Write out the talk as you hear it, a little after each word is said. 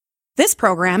This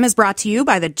program is brought to you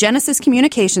by the Genesis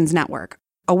Communications Network,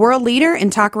 a world leader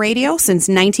in talk radio since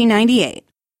 1998.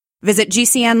 Visit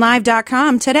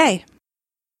GCNlive.com today.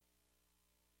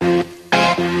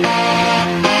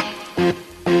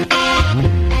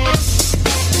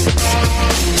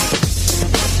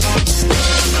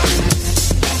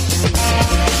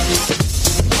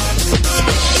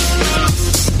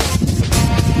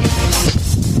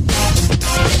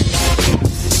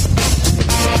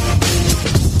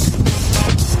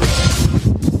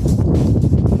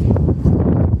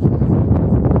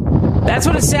 That's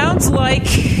what it sounds like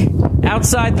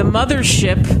outside the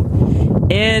mothership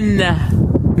in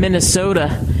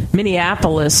Minnesota,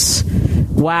 Minneapolis.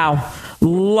 Wow.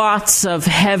 Lots of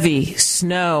heavy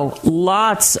snow,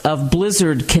 lots of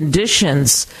blizzard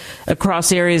conditions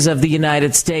across areas of the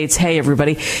United States. Hey,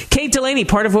 everybody. Kate Delaney,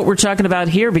 part of what we're talking about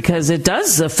here, because it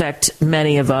does affect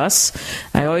many of us.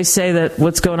 I always say that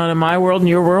what's going on in my world and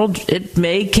your world, it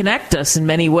may connect us in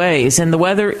many ways. And the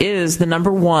weather is the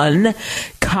number one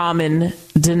common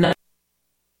denominator.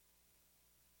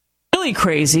 Really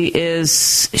crazy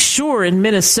is, sure, in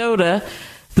Minnesota,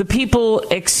 the people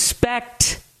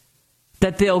expect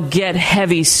that they'll get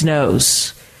heavy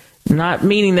snows, not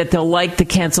meaning that they'll like the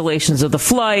cancellations of the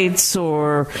flights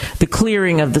or the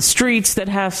clearing of the streets that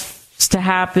has to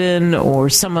happen or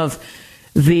some of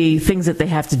the things that they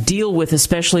have to deal with,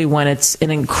 especially when it's an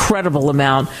incredible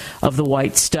amount of the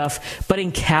white stuff. But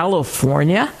in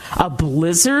California, a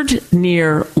blizzard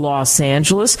near Los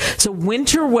Angeles. So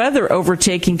winter weather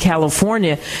overtaking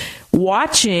California.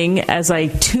 Watching as I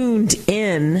tuned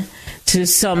in to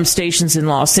some stations in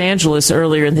Los Angeles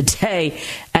earlier in the day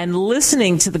and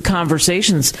listening to the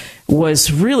conversations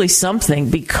was really something,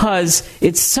 because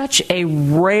it's such a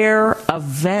rare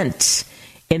event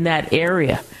in that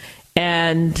area.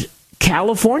 And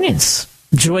Californians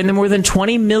join the more than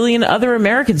 20 million other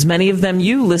Americans, many of them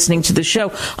you listening to the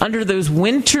show, under those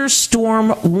winter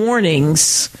storm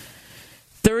warnings.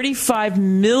 35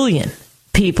 million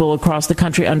people across the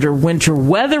country under winter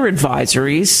weather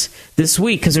advisories this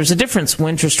week, because there's a difference,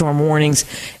 winter storm warnings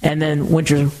and then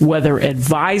winter weather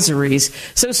advisories.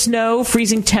 So snow,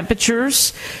 freezing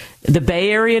temperatures. The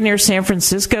Bay Area near San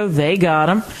Francisco, they got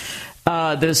them.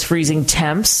 Those freezing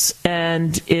temps.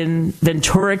 And in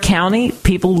Ventura County,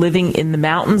 people living in the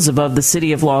mountains above the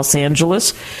city of Los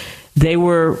Angeles, they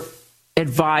were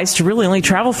advised to really only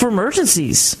travel for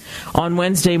emergencies on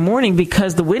Wednesday morning,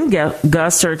 because the wind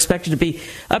gusts are expected to be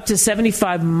up to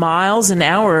 75 miles an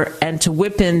hour and to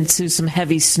whip into some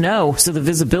heavy snow, so the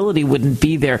visibility wouldn't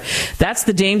be there. That's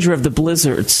the danger of the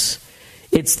blizzards.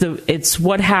 It's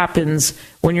what happens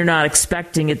when you're not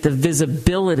expecting it, the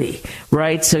visibility,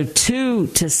 right? So 2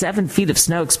 to 7 feet of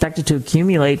snow expected to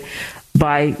accumulate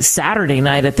by Saturday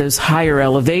night at those higher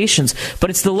elevations. But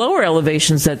it's the lower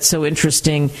elevations that's so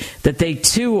interesting, that they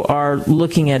too are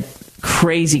looking at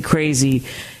crazy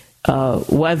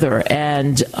weather.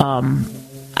 And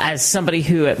as somebody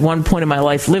who at one point in my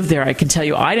life lived there, I can tell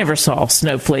you I never saw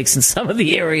snowflakes in some of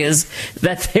the areas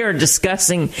that they're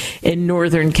discussing in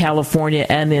Northern California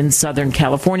and in Southern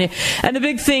California. And the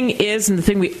big thing is, and the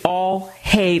thing we all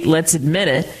hate, let's admit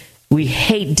it, we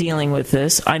hate dealing with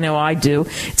this. I know I do.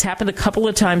 It's happened a couple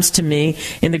of times to me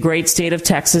in the great state of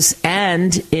Texas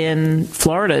and in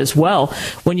Florida as well,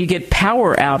 when you get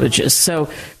power outages. So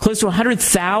close to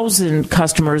 100,000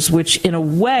 customers, which in a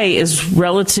way is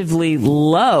relatively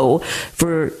low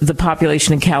for the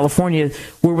population in California,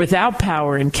 were without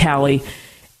power in Cali.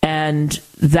 And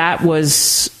that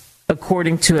was,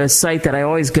 according to a site that I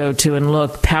always go to and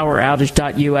look,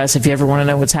 poweroutage.us, if you ever want to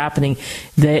know what's happening,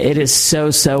 it is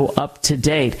so up to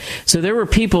date. So there were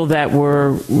people that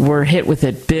were hit with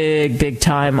it big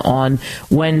time on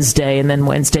Wednesday, and then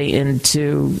Wednesday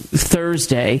into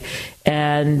Thursday.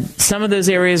 And some of those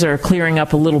areas are clearing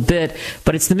up a little bit,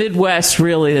 but it's the Midwest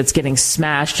really that's getting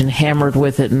smashed and hammered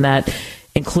with it. And that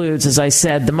includes, as I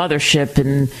said, the mothership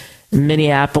in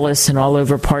Minneapolis and all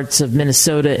over parts of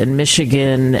Minnesota and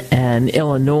Michigan and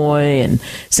Illinois and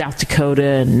South Dakota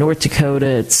and North Dakota.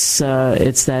 It's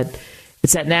that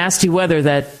nasty weather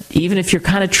that even if you're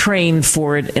kind of trained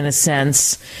for it in a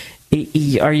sense,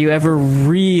 are you ever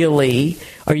really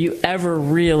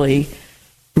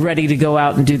ready to go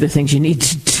out and do the things you need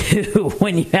to do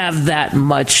when you have that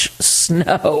much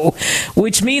snow?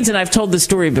 Which means, and I've told this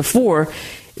story before,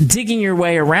 digging your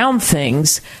way around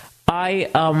things. I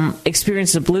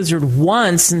experienced a blizzard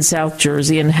once in South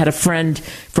Jersey and had a friend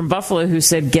from Buffalo who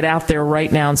said, get out there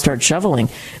right now and start shoveling,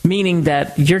 meaning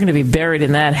that you're going to be buried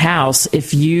in that house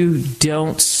if you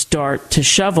don't start to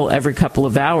shovel every couple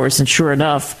of hours. And sure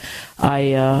enough,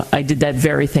 I did that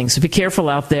very thing. So be careful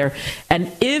out there. And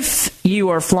if you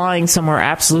are flying somewhere,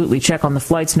 absolutely check on the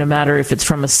flights, no matter if it's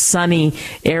from a sunny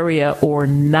area or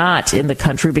not in the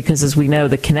country, because as we know,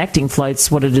 the connecting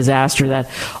flights, what a disaster that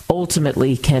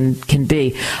ultimately can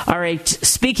be. All right,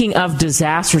 speaking of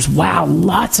disasters, wow,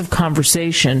 lots of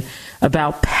conversation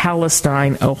about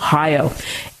Palestine, Ohio,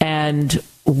 and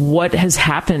what has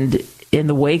happened in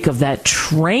the wake of that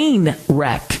train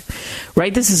wreck,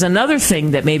 right? This is another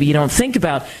thing that maybe you don't think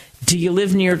about. Do you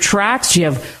live near tracks? Do you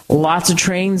have lots of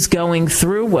trains going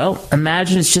through? Well,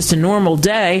 imagine it's just a normal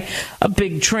day. A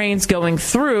big train's going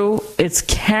through. It's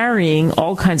carrying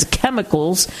all kinds of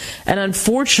chemicals, and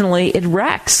unfortunately, it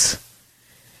wrecks.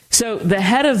 So the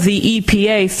head of the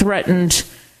EPA threatened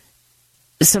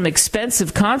some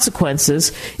expensive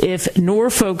consequences if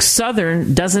Norfolk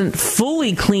Southern doesn't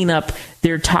fully clean up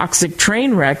their toxic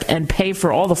train wreck and pay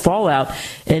for all the fallout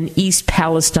in East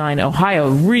Palestine, Ohio,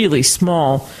 a really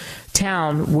small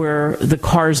town where the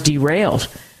cars derailed.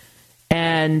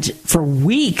 And for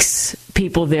weeks,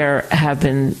 people there have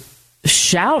been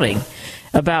shouting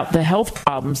about the health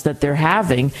problems that they're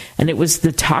having, and it was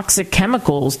the toxic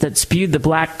chemicals that spewed the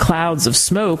black clouds of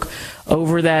smoke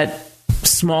over that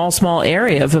small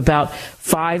area of about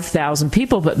 5,000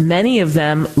 people, but many of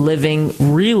them living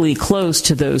really close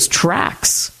to those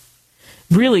tracks,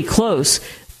 really close,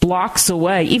 blocks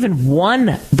away, even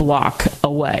 1 block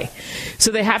away.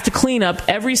 So they have to clean up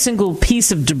every single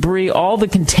piece of debris, all the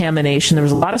contamination. There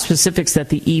was a lot of specifics that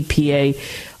the EPA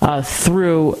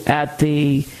threw at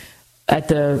the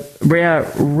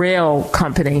rail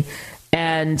company,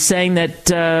 and saying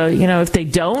that, if they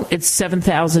don't, it's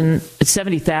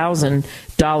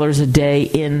 $70,000 a day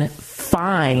in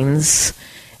fines.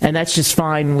 And that's just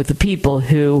fine with the people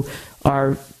who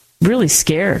are really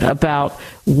scared about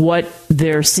what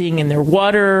they're seeing in their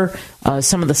water,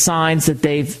 some of the signs that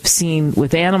they've seen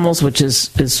with animals, which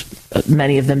is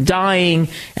many of them dying,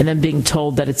 and then being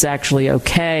told that it's actually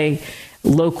okay.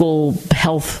 Local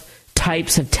health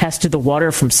types have tested the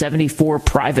water from 74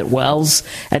 private wells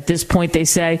at this point, they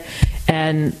say,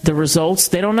 and the results,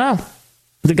 they don't know.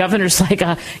 The governor's like,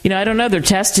 I don't know, they're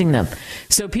testing them.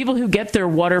 So people who get their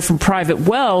water from private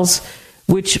wells,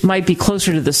 which might be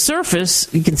closer to the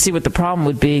surface, you can see what the problem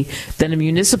would be, than a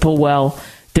municipal well.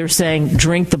 They're saying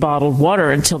drink the bottled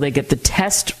water until they get the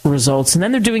test results. And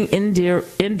then they're doing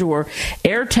indoor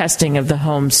air testing of the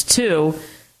homes, too,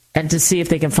 and to see if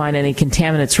they can find any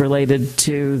contaminants related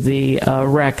to the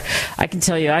wreck. I can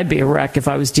tell you I'd be a wreck if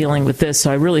I was dealing with this, so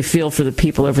I really feel for the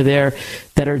people over there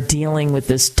that are dealing with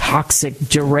this toxic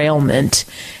derailment.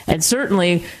 And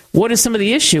certainly, what is some of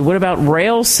the issue? What about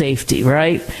rail safety,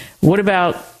 right? What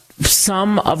about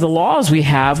some of the laws we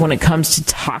have when it comes to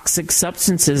toxic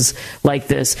substances like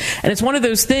this? And it's one of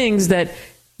those things that,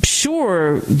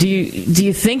 sure, do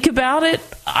you think about it?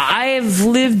 I've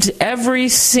lived every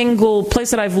single place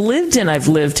that I've lived in. I've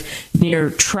lived near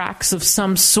tracks of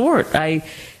some sort. I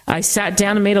sat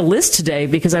down and made a list today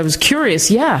because I was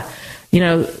curious. Yeah,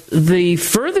 the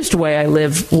furthest away I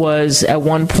lived was at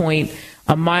one point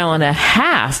 1.5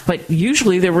 miles, but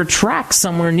usually there were tracks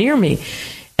somewhere near me.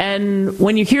 And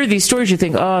when you hear these stories, you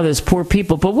think, oh, those poor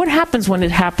people. But what happens when it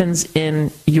happens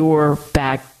in your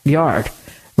backyard,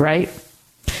 right?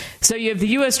 So you have the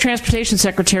U.S. Transportation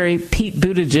Secretary, Pete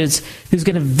Buttigieg, who's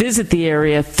going to visit the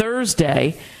area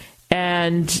Thursday,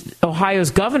 and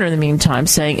Ohio's governor, in the meantime,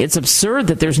 saying it's absurd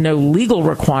that there's no legal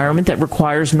requirement that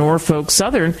requires Norfolk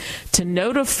Southern to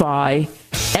notify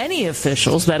any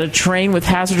officials that a train with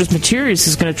hazardous materials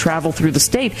is going to travel through the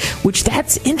state, which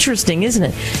that's interesting, isn't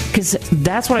it? Because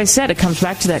that's what I said. It comes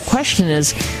back to that question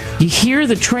is, you hear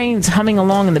the trains humming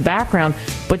along in the background,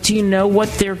 but do you know what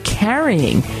they're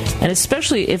carrying? And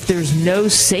especially if there's no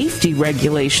safety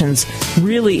regulations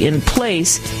really in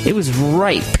place, it was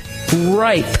ripe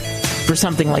for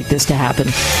something like this to happen.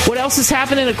 What else is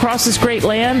happening across this great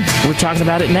land? We're talking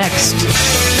about it next.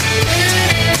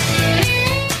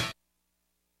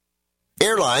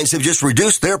 Airlines have just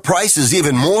reduced their prices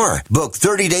even more. Book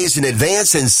 30 days in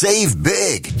advance and save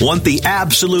big. Want the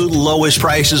absolute lowest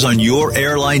prices on your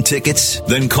airline tickets?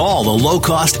 Then call the Low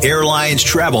Cost Airlines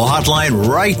Travel Hotline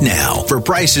right now for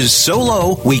prices so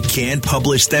low we can't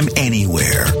publish them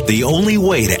anywhere. The only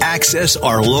way to access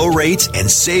our low rates and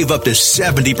save up to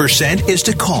 70% is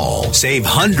to call. Save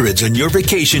hundreds on your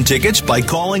vacation tickets by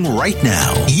calling right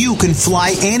now. You can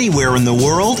fly anywhere in the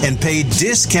world and pay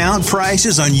discount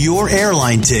prices on your airline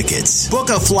tickets tickets. Book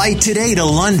a flight today to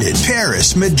London,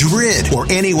 Paris, Madrid, or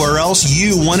anywhere else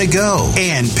you want to go.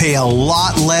 And pay a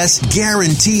lot less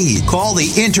guaranteed. Call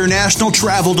the International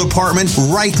Travel Department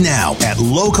right now at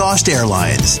Low Cost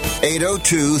Airlines.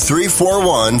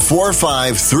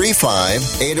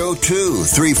 802-341-4535.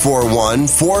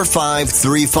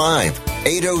 802-341-4535.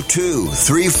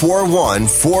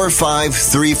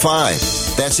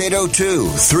 802-341-4535. That's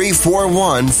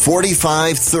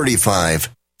 802-341-4535.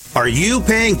 Are you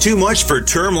paying too much for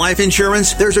term life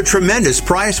insurance? There's a tremendous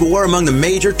price war among the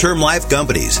major term life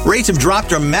companies. Rates have dropped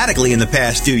dramatically in the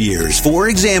past 2 years. For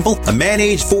example, a man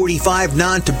age 45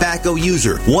 non-tobacco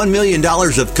user, $1 million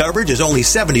of coverage is only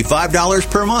 $75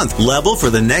 per month, level for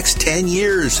the next 10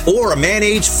 years. Or a man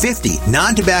age 50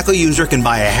 non-tobacco user can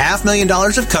buy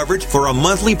 $500,000 of coverage for a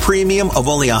monthly premium of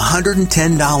only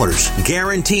 $110,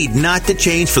 guaranteed not to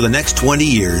change for the next 20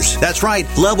 years. That's right,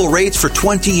 level rates for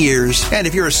 20 years. And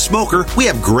if you're a smoker, we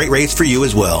have great rates for you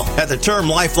as well. At the Term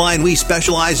Lifeline, we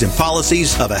specialize in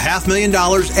policies of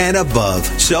 $500,000 and above.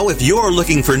 So if you're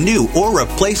looking for new or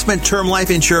replacement term life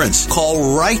insurance,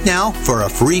 call right now for a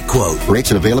free quote.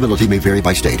 Rates and availability may vary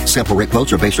by state. Sample rate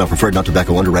quotes are based on preferred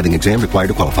non-tobacco underwriting exam required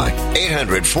to qualify.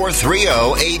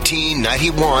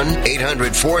 800-430-1891.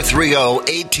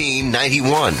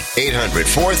 800-430-1891.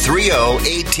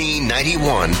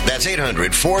 800-430-1891. That's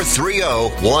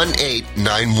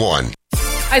 800-430-1891.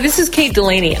 Hi, this is Kate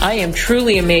Delaney. I am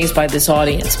truly amazed by this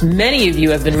audience. Many of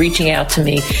you have been reaching out to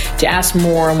me to ask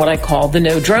more on what I call the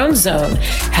No Drone Zone.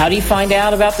 How do you find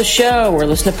out about the show or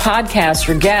listen to podcasts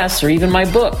or guests or even my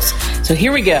books? So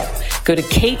here we go. Go to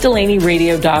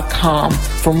KateDelaneyRadio.com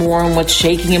for more on what's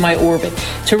shaking in my orbit.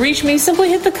 To reach me, simply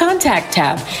hit the contact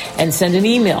tab and send an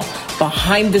email.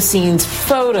 Behind the scenes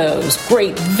photos,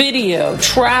 great video,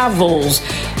 travels,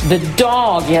 the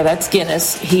dog. Yeah, that's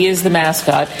Guinness. He is the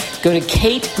mascot. Go to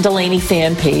Kate Delaney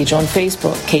fan page on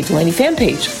Facebook. Kate Delaney fan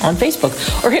page on Facebook.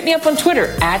 Or hit me up on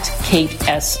Twitter at Kate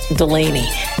S. Delaney.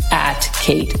 At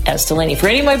Kate S. Delaney. For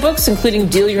any of my books, including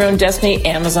Deal Your Own Destiny,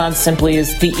 Amazon simply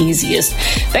is the easiest.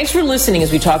 Thanks for listening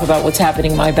as we talk about what's happening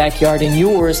in my backyard and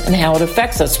yours and how it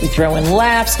affects us. We throw in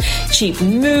laughs, cheap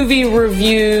movie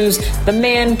reviews, the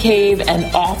man cave, and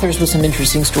authors with some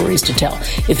interesting stories to tell.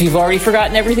 If you've already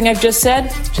forgotten everything I've just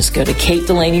said, just go to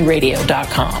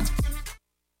KateDelaneyRadio.com.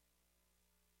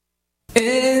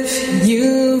 If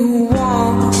you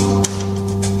want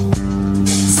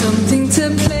something to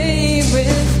play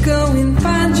with, go and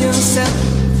find yourself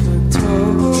a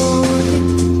toy.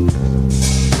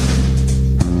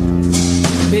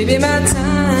 Baby, my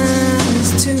time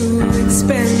is too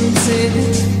expensive,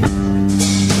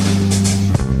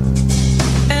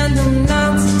 and I'm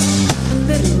not a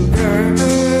little girl.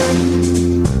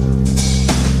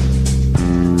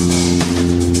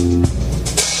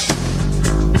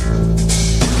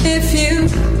 If you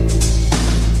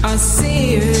are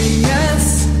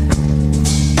serious,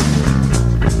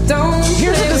 don't.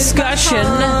 Here's a discussion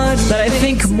that I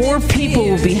think more people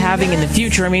will be having in the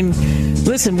future. I mean,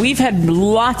 listen, we've had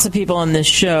lots of people on this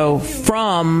show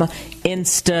from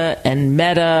Insta and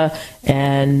Meta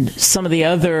and some of the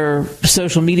other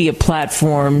social media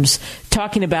platforms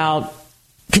talking about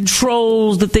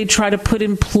controls that they try to put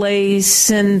in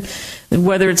place, and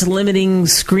whether it's limiting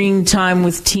screen time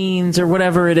with teens or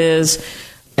whatever it is.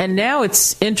 And now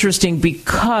it's interesting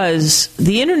because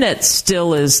the internet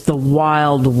still is the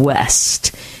Wild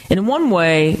West. In one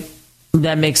way,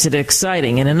 that makes it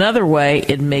exciting. In another way,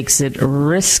 it makes it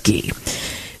risky.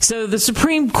 So the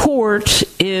Supreme Court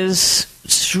is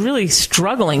really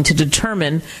struggling to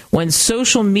determine when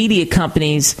social media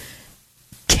companies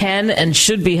can and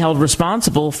should be held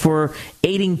responsible for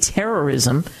aiding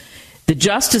terrorism. The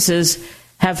justices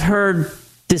have heard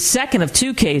the second of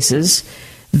two cases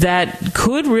that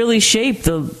could really shape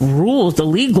the rules, the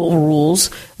legal rules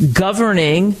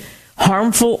governing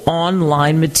harmful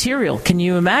online material. Can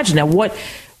you imagine? Now,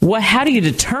 how do you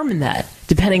determine that,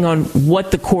 depending on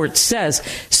what the court says?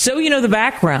 So you know the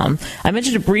background. I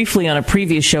mentioned it briefly on a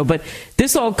previous show, but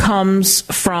this all comes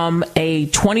from a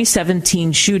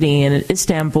 2017 shooting in an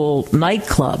Istanbul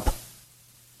nightclub.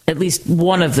 At least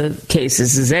one of the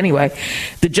cases is anyway.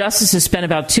 The justices spent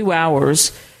about 2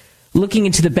 hours looking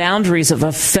into the boundaries of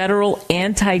a federal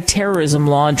anti-terrorism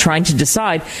law and trying to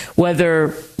decide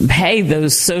whether, hey,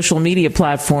 those social media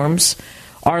platforms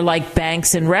are like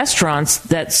banks and restaurants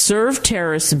that serve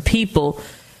terrorists and people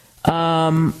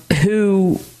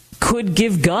who could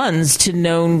give guns to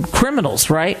known criminals,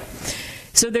 right?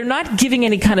 So they're not giving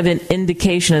any kind of an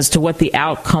indication as to what the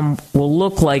outcome will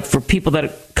look like for people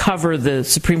that cover the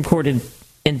Supreme Court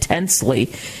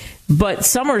intensely. But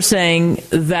some are saying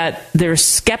that they're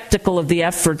skeptical of the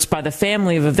efforts by the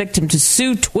family of a victim to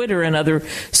sue Twitter and other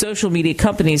social media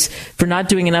companies for not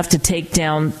doing enough to take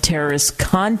down terrorist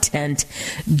content.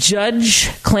 Judge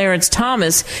Clarence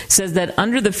Thomas says that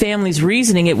under the family's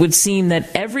reasoning, it would seem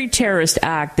that every terrorist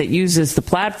act that uses the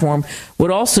platform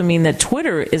would also mean that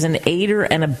Twitter is an aider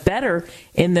and abettor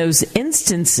in those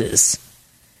instances.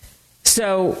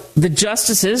 So the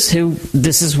justices, who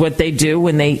this is what they do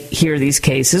when they hear these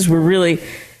cases, were really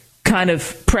kind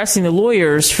of pressing the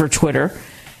lawyers for Twitter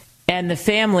and the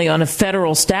family on a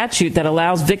federal statute that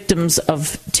allows victims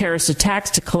of terrorist attacks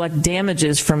to collect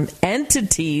damages from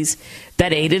entities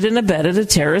that aided and abetted a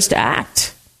terrorist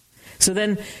act. So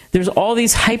then there's all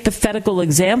these hypothetical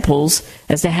examples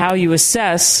as to how you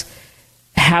assess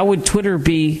how would Twitter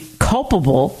be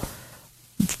culpable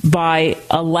by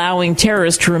allowing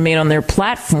terrorists to remain on their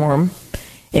platform,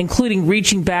 including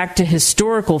reaching back to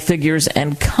historical figures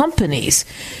and companies.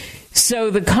 So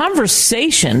the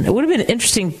conversation, it would have been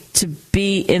interesting to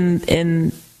be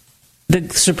in the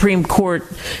Supreme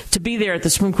Court, to be there at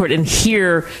the Supreme Court and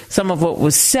hear some of what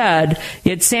was said. You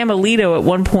had Sam Alito at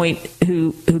one point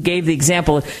who gave the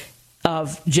example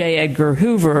of J. Edgar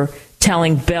Hoover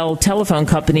telling Bell Telephone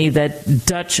Company that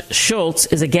Dutch Schultz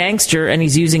is a gangster and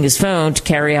he's using his phone to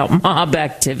carry out mob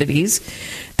activities.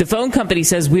 The phone company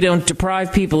says we don't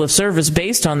deprive people of service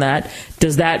based on that.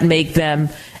 Does that make them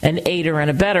an aider and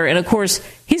abettor? And of course,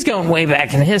 he's going way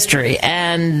back in history.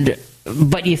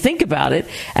 But you think about it,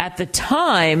 at the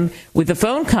time with the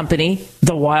phone company,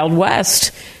 the Wild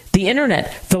West, the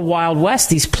internet, the Wild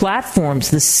West, these platforms,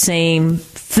 the same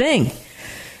thing.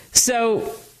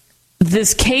 So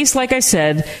this case, like I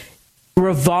said,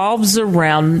 revolves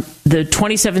around the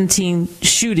 2017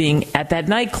 shooting at that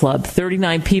nightclub.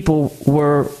 39 people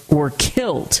were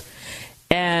killed.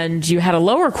 And you had a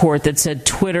lower court that said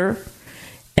Twitter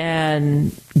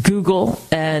and Google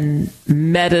and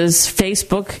Meta's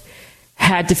Facebook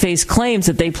had to face claims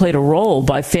that they played a role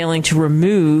by failing to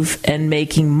remove and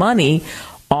making money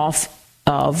off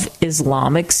of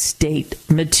Islamic State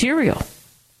material.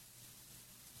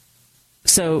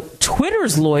 So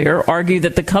Twitter's lawyer argued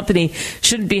that the company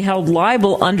shouldn't be held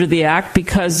liable under the act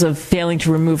because of failing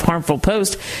to remove harmful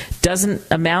posts doesn't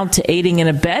amount to aiding and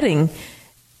abetting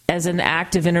as an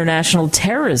act of international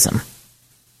terrorism,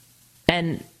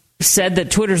 and said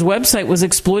that Twitter's website was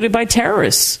exploited by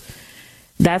terrorists.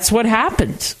 That's what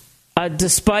happened,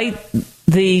 despite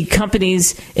the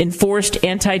company's enforced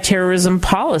anti-terrorism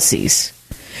policies.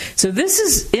 So this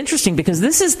is interesting because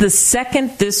this is the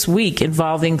second this week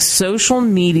involving social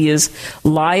media's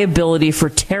liability for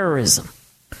terrorism.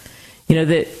 You know,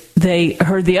 that they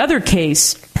heard the other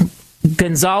case,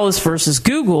 Gonzalez versus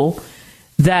Google,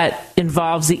 that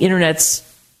involves the internet's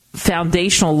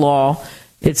foundational law.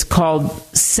 It's called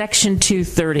Section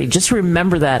 230. Just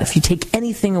remember that if you take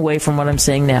anything away from what I'm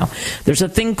saying now. There's a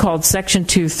thing called Section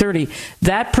 230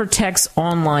 that protects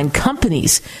online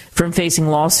companies from facing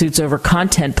lawsuits over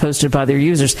content posted by their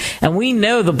users. And we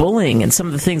know the bullying and some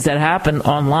of the things that happen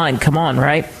online. Come on,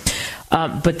 right?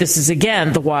 But this is,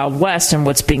 again, the Wild West and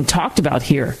what's being talked about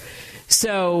here.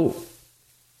 So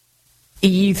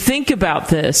you think about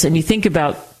this and you think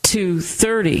about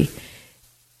 230.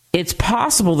 It's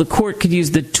possible the court could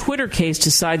use the Twitter case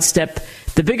to sidestep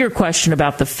the bigger question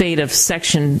about the fate of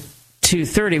Section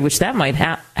 230, which that might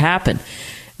happen.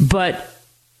 But,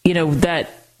 you know, that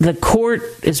the court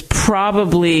is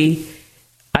probably,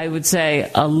 I would say,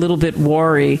 a little bit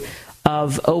wary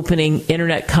of opening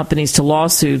internet companies to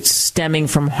lawsuits stemming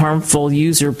from harmful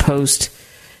user posts.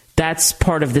 That's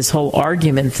part of this whole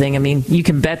argument thing. I mean, you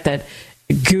can bet that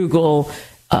Google,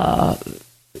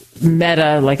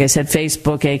 Meta, like I said,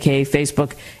 Facebook, aka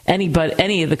Facebook,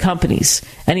 any of the companies,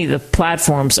 any of the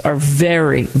platforms are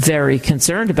very, very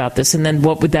concerned about this. And then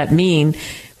what would that mean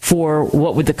for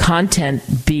what would the content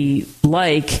be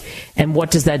like, and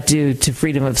what does that do to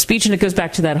freedom of speech? And it goes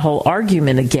back to that whole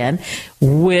argument again,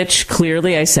 which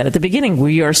clearly I said at the beginning,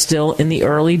 we are still in the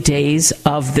early days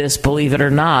of this, believe it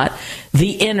or not.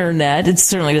 The internet, it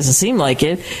certainly doesn't seem like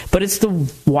it, but it's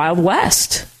the Wild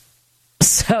West.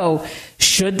 So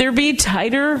should there be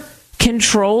tighter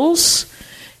controls?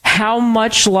 How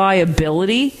much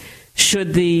liability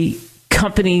should the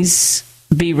companies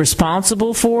be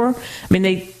responsible for? I mean,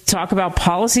 they talk about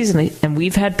policies, and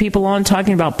we've had people on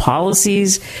talking about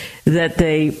policies that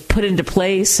they put into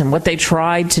place and what they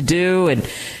tried to do. And,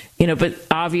 you know, but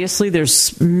obviously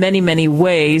there's many, many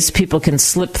ways people can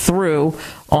slip through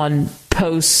on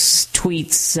posts,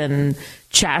 tweets, and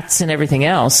chats and everything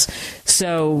else.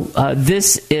 So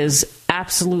this is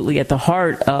absolutely at the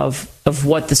heart of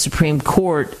what the Supreme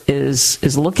Court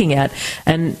is looking at.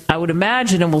 And I would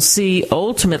imagine, and we'll see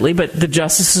ultimately, but the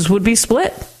justices would be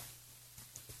split.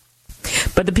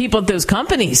 But the people at those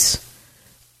companies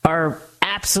are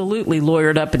absolutely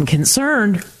lawyered up and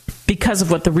concerned because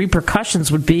of what the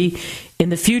repercussions would be in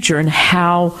the future and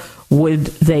how would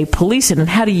they police it. And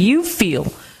how do you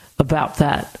feel about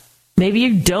that? Maybe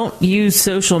you don't use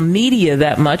social media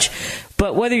that much,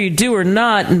 but whether you do or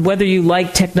not, and whether you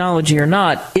like technology or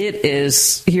not, it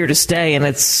is here to stay, and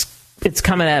it's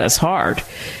coming at us hard.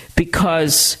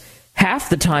 Because half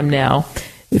the time now,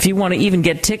 if you want to even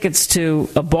get tickets to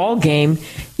a ball game,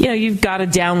 you've got to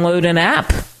download an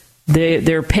app.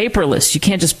 They're paperless. You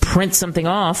can't just print something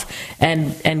off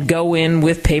and go in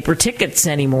with paper tickets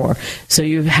anymore. So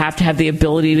you have to have the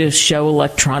ability to show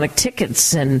electronic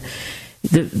tickets. And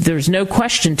there's no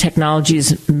question technology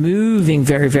is moving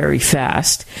very, very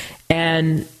fast.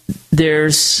 And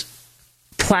there's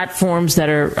platforms that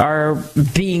are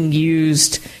being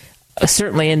used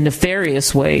certainly in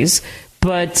nefarious ways.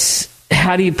 But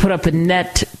how do you put up a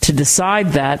net to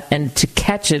decide that and to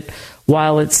catch it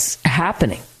while it's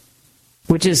happening?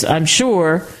 Which is, I'm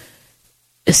sure,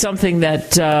 something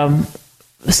that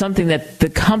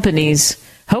the companies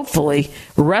hopefully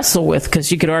wrestle with,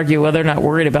 because you could argue, well, they're not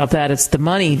worried about that. It's the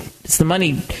money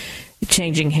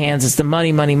changing hands. It's the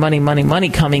money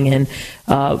coming in.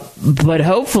 But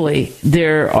hopefully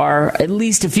there are at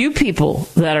least a few people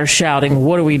that are shouting,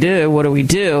 what do we do? What do we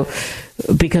do?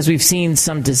 Because we've seen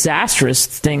some disastrous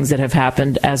things that have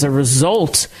happened as a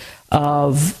result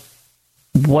of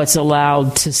what's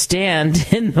allowed to stand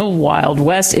in the Wild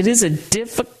West. It is a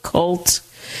difficult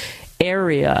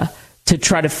area to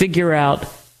try to figure out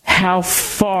how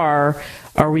far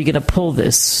are we going to pull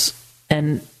this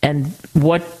and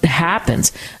what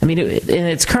happens. I mean, in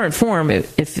its current form,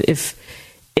 if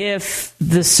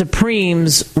the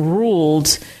Supremes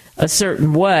ruled a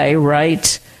certain way,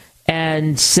 right,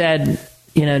 and said,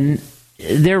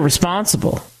 they're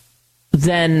responsible,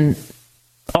 then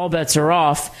all bets are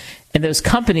off. And those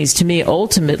companies, to me,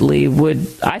 ultimately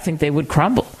I think they would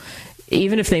crumble.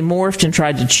 Even if they morphed and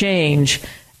tried to change,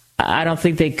 I don't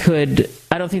think they could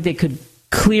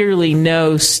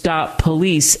clearly stop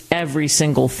police every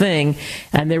single thing,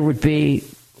 and there would be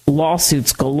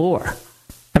lawsuits galore.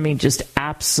 I mean, just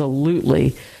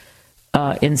absolutely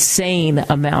insane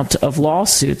amount of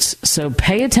lawsuits. So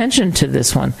pay attention to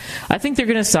this one. I think they're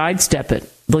going to sidestep it.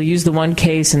 They'll use the one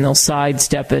case and they'll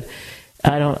sidestep it.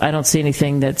 I don't see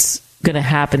anything that's going to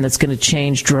happen that's going to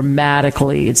change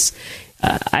dramatically.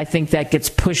 I think that gets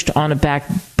pushed on a back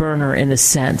burner in a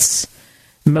sense,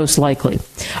 most likely.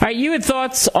 All right, you had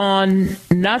thoughts on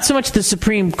not so much the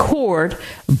Supreme Court,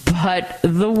 but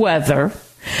the weather.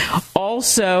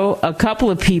 Also, a couple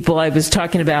of people, I was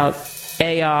talking about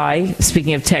AI,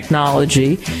 speaking of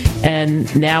technology,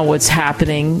 and now what's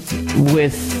happening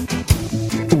with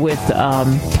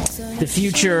the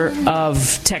future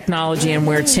of technology and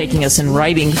where it's taking us in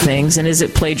writing things, and is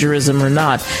it plagiarism or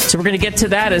not? So we're going to get to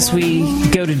that as we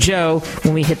go to Joe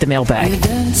when we hit the mailbag. We're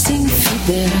dancing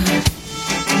feet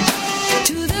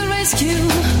to the rescue.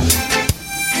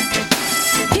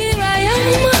 Here I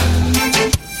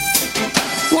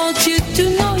am. Want you to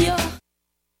know you're...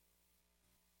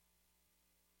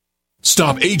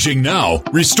 Stop aging now.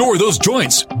 Restore those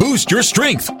joints. Boost your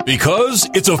strength. Because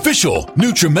it's official.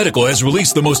 NutriMedical has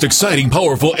released the most exciting,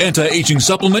 powerful anti-aging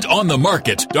supplement on the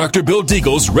market. Dr. Bill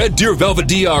Deagle's Red Deer Velvet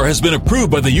DR has been approved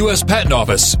by the U.S. Patent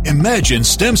Office. Imagine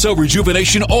stem cell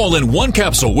rejuvenation all in one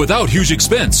capsule without huge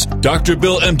expense. Dr.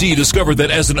 Bill MD discovered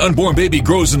that as an unborn baby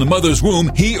grows in the mother's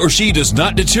womb, he or she does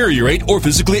not deteriorate or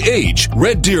physically age.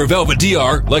 Red Deer Velvet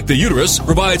DR, like the uterus,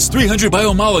 provides 300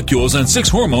 biomolecules and 6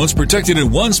 hormones protected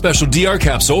in one special DR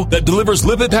capsule that delivers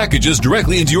lipid packages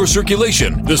directly into your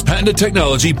circulation. This patented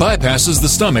technology bypasses the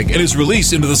stomach and is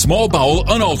released into the small bowel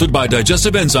unaltered by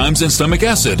digestive enzymes and stomach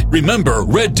acid. Remember,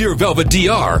 Red Deer Velvet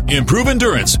DR. Improve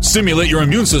endurance, stimulate your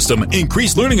immune system,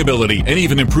 increase learning ability, and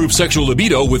even improve sexual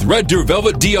libido with Red Deer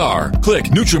Velvet DR. Click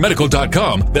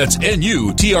NutriMedical.com, that's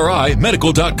NUTRI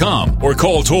Medical.com, or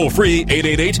call toll-free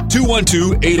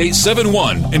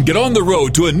 888-212-8871 and get on the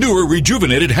road to a newer,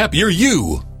 rejuvenated, happier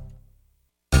you.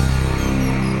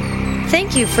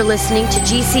 Thank you for listening to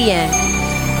GCN.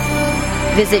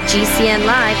 Visit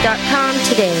GCNlive.com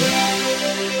today.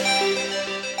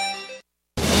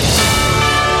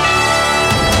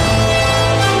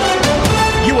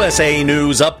 USA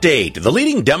News Update. The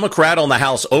leading Democrat on the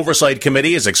House Oversight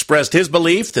Committee has expressed his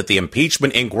belief that the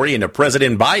impeachment inquiry into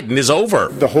President Biden is over.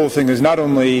 The whole thing is not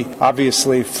only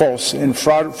obviously false and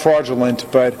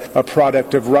fraudulent, but a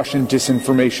product of Russian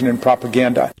disinformation and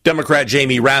propaganda. Democrat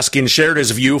Jamie Raskin shared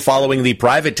his view following the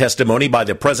private testimony by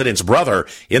the president's brother.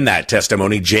 In that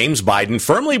testimony, James Biden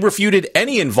firmly refuted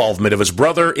any involvement of his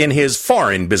brother in his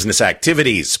foreign business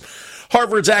activities.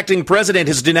 Harvard's acting president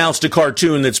has denounced a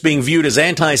cartoon that's being viewed as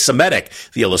anti-Semitic.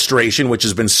 The illustration, which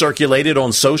has been circulated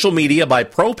on social media by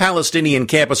pro-Palestinian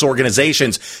campus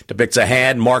organizations, depicts a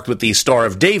hand marked with the Star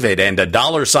of David and a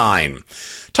dollar sign.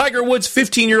 Tiger Woods'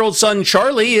 15-year-old son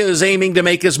Charlie is aiming to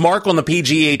make his mark on the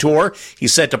PGA Tour.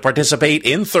 He's set to participate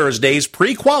in Thursday's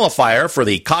pre-qualifier for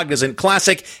the Cognizant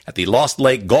Classic at the Lost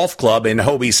Lake Golf Club in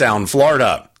Hobie Sound,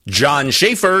 Florida. John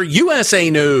Schaefer, USA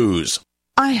News.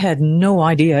 I had no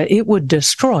idea it would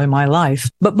destroy my life.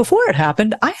 But before it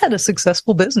happened, I had a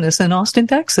successful business in Austin,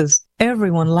 Texas.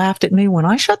 Everyone laughed at me when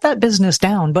I shut that business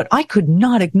down, but I could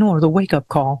not ignore the wake-up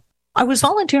call. I was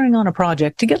volunteering on a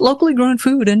project to get locally grown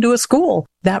food into a school.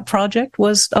 That project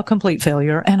was a complete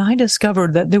failure, and I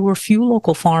discovered that there were few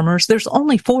local farmers. There's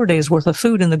only 4 days worth of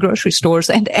food in the grocery stores,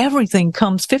 and everything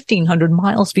comes 1,500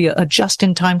 miles via a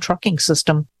just-in-time trucking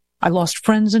system. I lost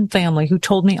friends and family who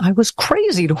told me I was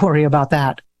crazy to worry about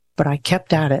that, but I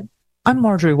kept at it. I'm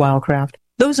Marjorie Wildcraft.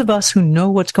 Those of us who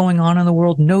know what's going on in the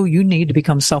world know you need to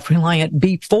become self-reliant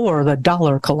before the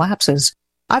dollar collapses.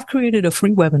 I've created a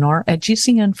free webinar at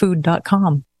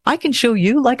gcnfood.com. I can show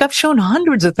you, like I've shown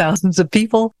hundreds of thousands of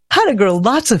people, how to grow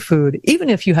lots of food, even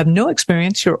if you have no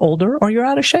experience, you're older, or you're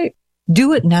out of shape.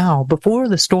 Do it now before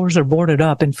the stores are boarded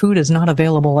up and food is not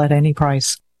available at any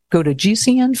price. Go to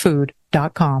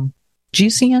gcnfood.com.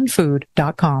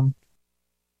 gcnfood.com.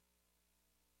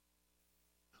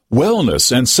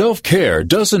 Wellness and self-care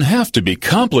doesn't have to be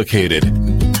complicated.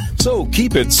 So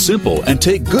keep it simple and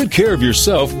take good care of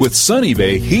yourself with Sunny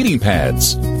Bay heating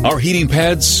pads. Our heating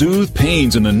pads soothe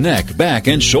pains in the neck, back,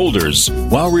 and shoulders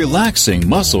while relaxing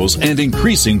muscles and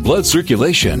increasing blood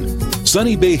circulation.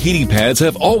 Sunny Bay heating pads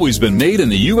have always been made in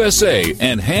the USA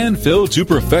and hand-filled to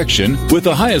perfection with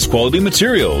the highest quality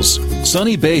materials.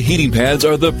 Sunny Bay heating pads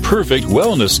are the perfect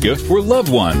wellness gift for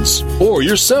loved ones or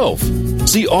yourself.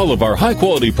 See all of our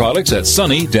high-quality products at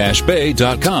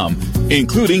sunny-bay.com,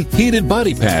 including heated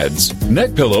body pads,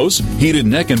 neck pillows, heated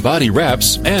neck and body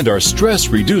wraps, and our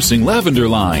stress-reducing lavender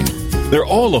line. They're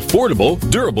all affordable,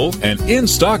 durable, and in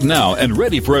stock now and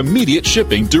ready for immediate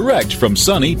shipping direct from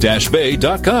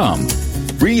sunny-bay.com.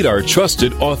 Read our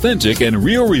trusted, authentic, and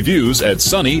real reviews at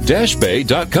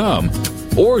sunny-bay.com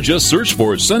or just search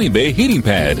for Sunny Bay Heating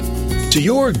Pad. To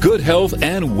your good health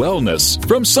and wellness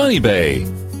from Sunny Bay.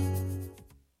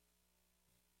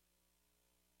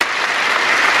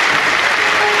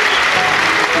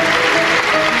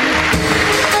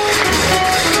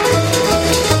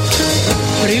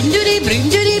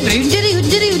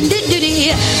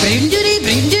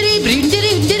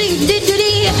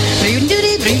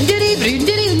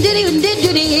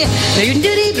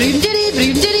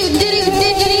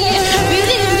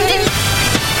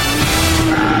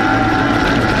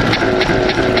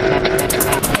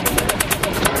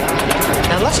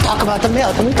 About the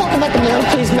mail. Can we talk about the mail,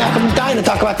 please, Mac? I'm dying to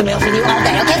talk about the mail with you all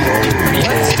day, okay?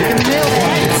 Let's do the mail.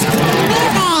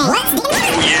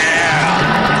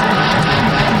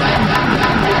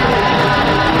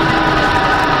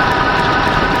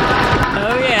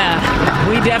 Oh, yeah.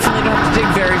 We definitely don't have to dig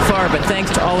very far, but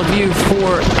thanks to all of you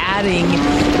for adding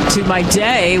to my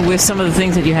day with some of the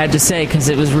things that you had to say, because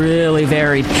it was really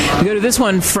varied. We go to this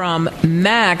one from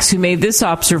Max, who made this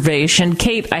observation.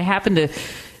 Kate, I happened to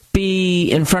be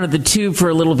in front of the tube for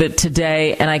a little bit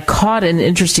today, and I caught an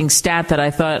interesting stat that I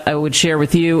thought I would share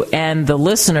with you and the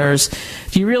listeners.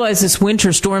 Do you realize this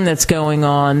winter storm that's going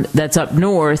on, that's up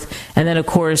north, and then, of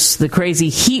course, the crazy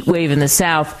heat wave in the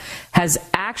south has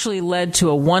actually led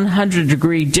to a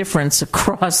 100-degree difference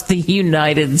across the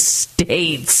United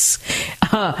States?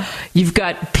 You've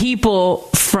got people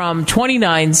from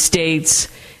 29 states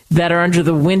that are under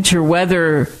the winter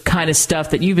weather kind of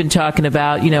stuff that you've been talking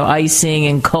about, you know, icing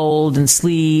and cold and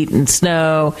sleet and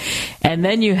snow. And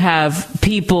then you have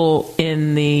people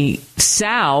in the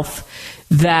south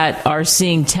that are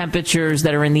seeing temperatures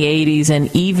that are in the 80s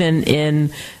and even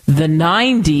in the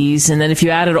 90s. And then if you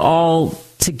add it all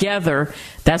together,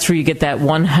 that's where you get that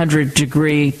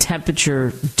 100-degree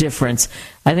temperature difference.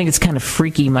 I think it's kind of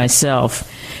freaky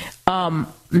myself.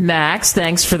 Max,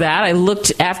 thanks for that. I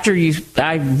looked after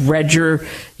I read your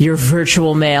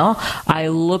virtual mail. I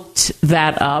looked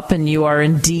that up, and you are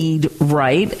indeed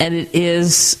right, and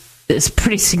it's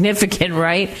pretty significant,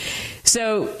 right?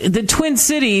 So the Twin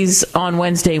Cities on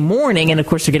Wednesday morning, and of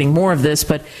course they're getting more of this,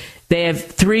 but they have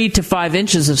 3 to 5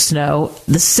 inches of snow.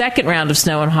 The second round of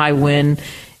snow and high wind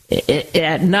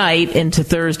at night into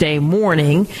Thursday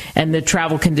morning, and the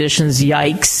travel conditions,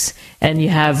 yikes. And you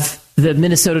have the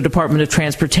Minnesota Department of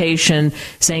Transportation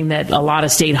saying that a lot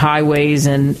of state highways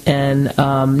and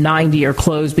 90 are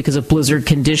closed because of blizzard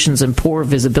conditions and poor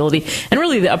visibility. And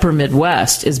really the upper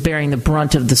Midwest is bearing the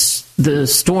brunt of the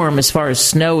storm as far as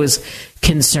snow is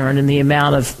concerned and the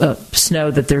amount of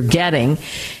snow that they're getting.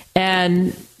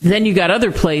 And then you got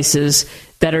other places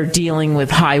that are dealing with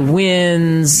high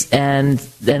winds and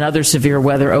other severe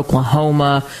weather.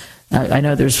 Oklahoma, I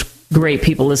know there's great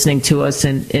people listening to us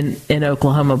in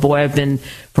Oklahoma. Boy, I've been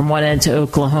from one end to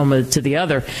Oklahoma to the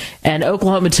other. And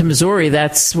Oklahoma to Missouri,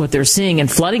 that's what they're seeing.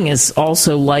 And flooding is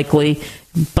also likely.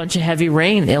 Bunch of heavy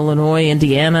rain, Illinois,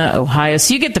 Indiana, Ohio.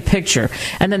 So you get the picture.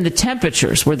 And then the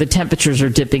temperatures, where the temperatures are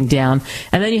dipping down.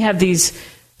 And then you have these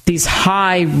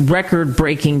high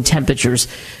record-breaking temperatures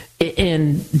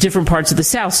in different parts of the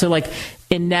South. So like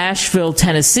in Nashville,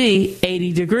 Tennessee,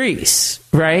 80 degrees,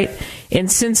 right? In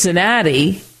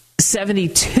Cincinnati,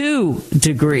 72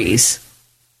 degrees.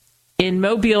 In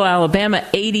Mobile, Alabama,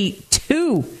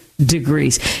 82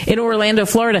 degrees. In Orlando,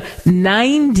 Florida,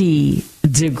 90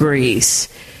 degrees.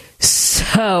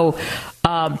 So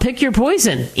pick your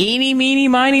poison. Eeny, meeny,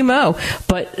 miny, mo.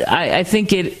 But I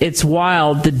think it's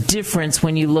wild, the difference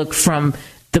when you look from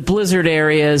the blizzard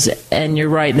areas, and you're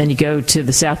right, and then you go to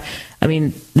the south. I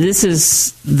mean, this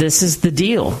is the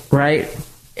deal, right?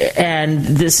 And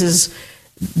this is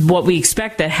what we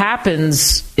expect that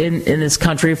happens in this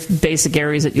country, basic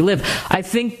areas that you live. I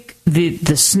think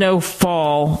the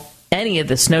snowfall, any of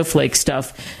the snowflake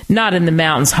stuff, not in the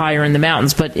mountains, higher in the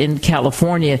mountains, but in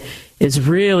California, is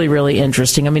really, really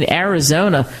interesting. I mean,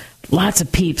 Arizona, lots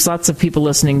of people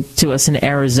listening to us in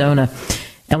Arizona.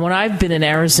 And when I've been in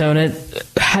Arizona,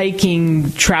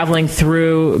 hiking, traveling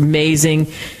through, amazing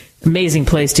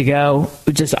place to go.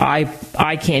 Just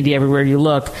eye candy everywhere you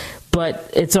look.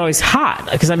 But it's always hot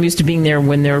because I'm used to being there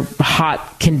when there are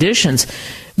hot conditions.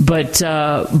 But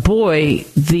boy,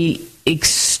 the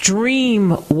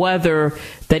extreme weather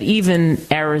that even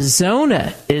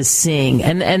Arizona is seeing,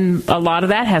 and a lot of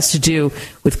that has to do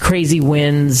with crazy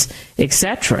winds,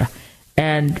 etc.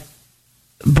 And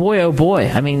boy, oh boy,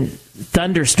 I mean,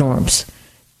 thunderstorms.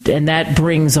 And that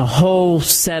brings a whole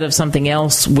set of something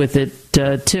else with it,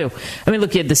 too. I mean,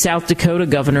 look, you had the South Dakota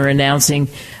governor announcing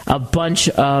a bunch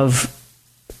of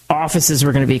offices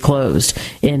were going to be closed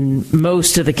in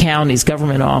most of the counties,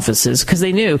 government offices, because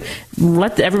they knew,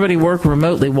 let everybody work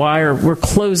remotely. We're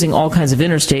closing all kinds of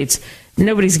interstates.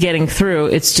 Nobody's getting through.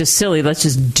 It's just silly. Let's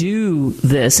just do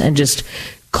this and just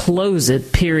close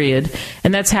it, period.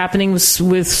 And that's happening with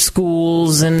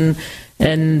schools and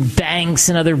banks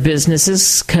and other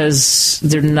businesses because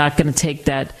they're not going to take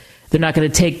that. They're not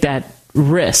going to take that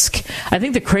risk. I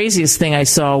think the craziest thing I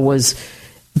saw was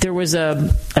there was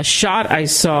a shot I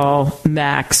saw,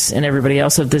 Max and everybody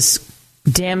else, of this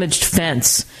damaged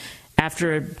fence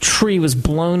after a tree was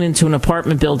blown into an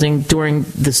apartment building during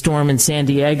the storm in San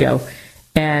Diego.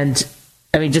 And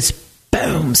I mean, just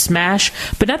boom, smash,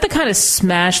 but not the kind of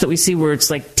smash that we see where it's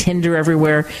like tinder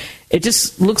everywhere. It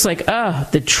just looks like,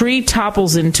 the tree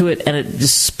topples into it and it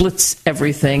just splits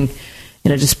everything.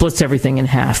 And it just splits everything in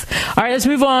half. All right, let's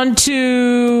move on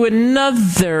to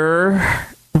another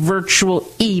virtual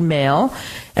email.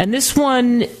 And this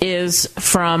one is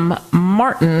from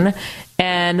Martin.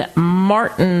 And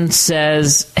Martin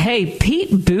says, hey,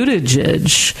 Pete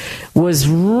Buttigieg was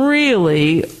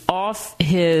really off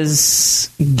his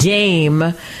game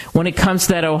when it comes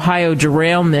to that Ohio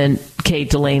derailment, Kate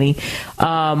Delaney.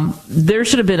 There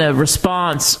should have been a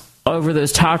response over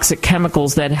those toxic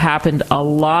chemicals that happened a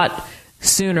lot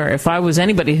sooner. If I was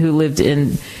anybody who lived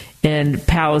in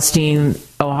Palestine,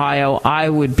 Ohio, I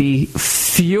would be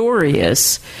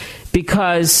furious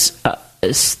because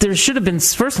there should have been,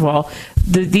 first of all,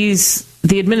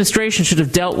 the administration should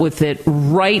have dealt with it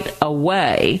right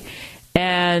away.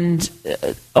 And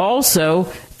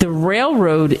also the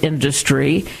railroad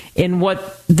industry, in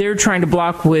what they're trying to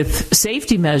block with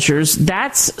safety measures,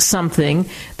 that's something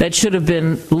that should have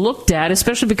been looked at,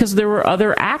 especially because there were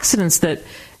other accidents that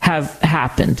have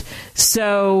happened.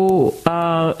 So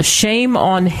shame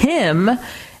on him.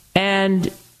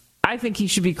 And I think he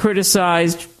should be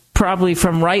criticized probably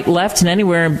from right, left, and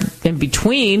anywhere in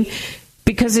between,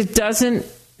 because it doesn't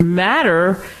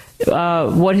matter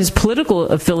what his political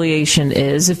affiliation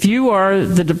is. If you are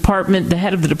the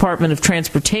head of the Department of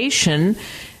Transportation,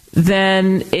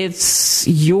 then it's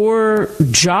your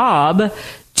job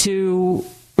to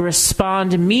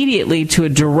respond immediately to a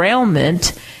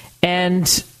derailment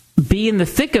and be in the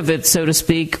thick of it, so to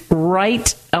speak,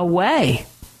 right away.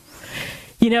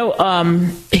 He's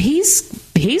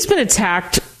been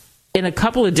attacked in a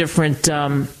couple of different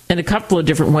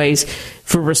ways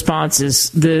for responses.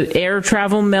 The air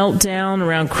travel meltdown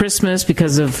around Christmas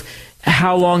because of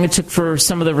how long it took for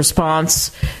some of the response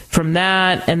from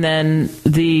that, and then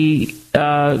the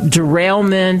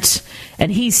derailment.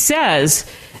 And he says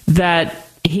that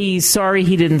he's sorry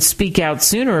he didn't speak out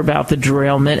sooner about the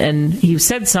derailment. And he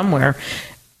said somewhere,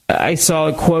 I saw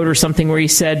a quote or something where he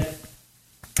said,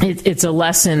 it's a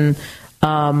lesson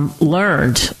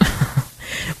learned.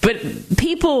 But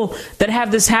people that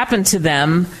have this happen to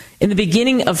them in the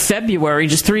beginning of February,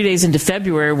 just 3 days into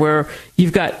February, where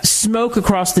you've got smoke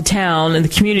across the town and the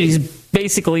community's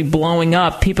basically blowing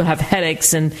up, people have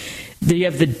headaches, and you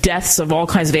have the deaths of all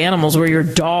kinds of animals where your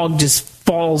dog just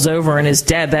falls over and is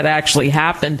dead. That actually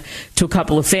happened to a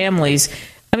couple of families.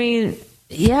 I mean,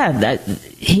 yeah,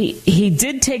 he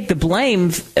did take the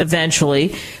blame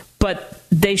eventually, but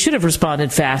they should have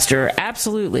responded faster.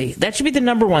 Absolutely. That should be the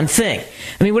number one thing.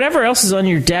 I mean, whatever else is on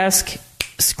your desk,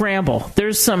 scramble.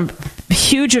 There's some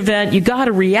huge event. You got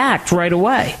to react right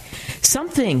away.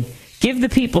 Something. Give the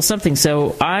people something.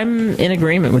 So I'm in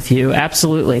agreement with you.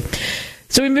 Absolutely.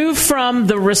 So we move from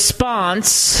the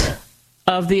response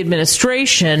of the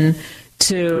administration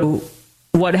to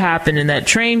what happened in that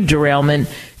train derailment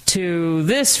to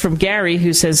this from Gary,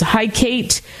 who says, "Hi,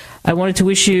 Kate. I wanted to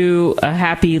wish you a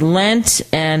happy Lent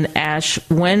and Ash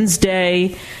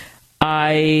Wednesday.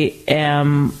 I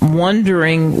am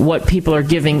wondering what people are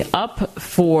giving up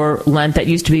for Lent. That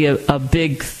used to be a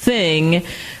big thing.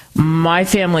 My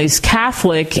family's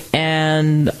Catholic,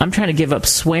 and I'm trying to give up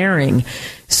swearing.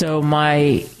 So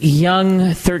my young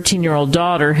 13-year-old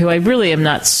daughter, who I really am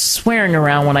not swearing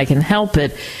around when I can help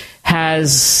it,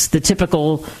 has the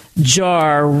typical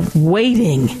jar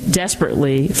waiting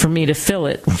desperately for me to fill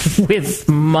it with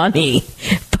money.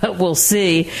 But we'll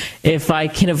see if I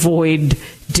can avoid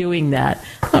doing that."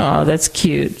 Oh, that's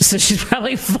cute. So she's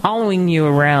probably following you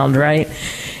around, right?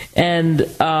 And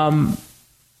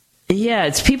yeah,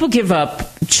 it's people give up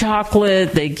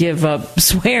chocolate, they give up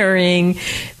swearing,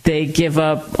 they give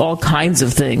up all kinds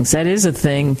of things. That is a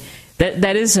thing.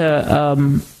 That is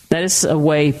a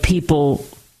way people,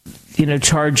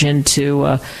 charge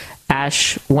into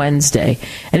Ash Wednesday.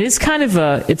 And it's kind of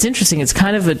it's interesting. It's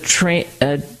kind of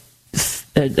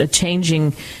a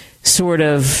changing sort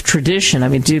of tradition. I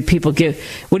mean,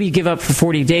 what do you give up for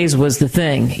 40 days was the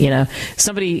thing,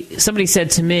 Somebody said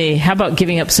to me, how about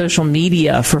giving up social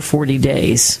media for 40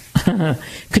 days?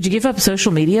 Could you give up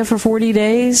social media for 40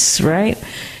 days, right?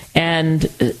 And,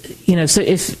 so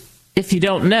if you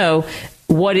don't know,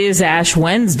 what is Ash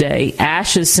Wednesday?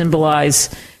 Ashes symbolize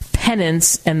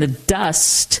penance, and the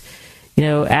dust,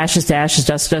 ashes to ashes,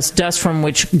 dust to dust, dust from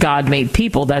which God made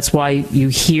people. That's why you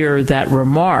hear that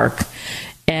remark.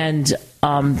 And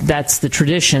that's the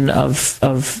tradition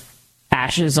of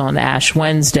ashes on Ash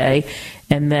Wednesday,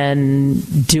 and then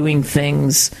doing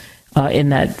things in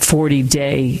that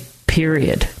 40-day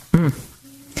period.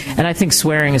 And I think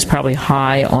swearing is probably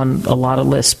high on a lot of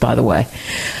lists, by the way.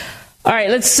 All right,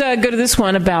 let's go to this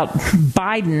one about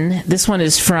Biden. This one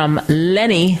is from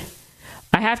Lenny.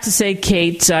 I have to say,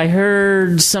 Kate, I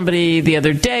heard somebody the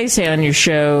other day say on your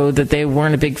show that they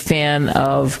weren't a big fan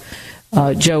of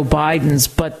Joe Biden's,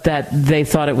 but that they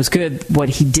thought it was good what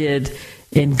he did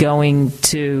in going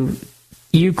to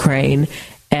Ukraine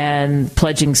and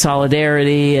pledging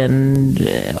solidarity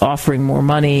and offering more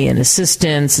money and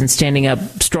assistance and standing up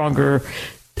stronger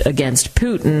against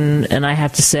Putin. And I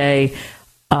have to say,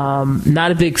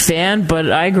 not a big fan,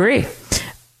 but I agree.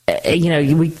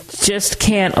 We just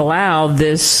can't allow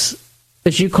this,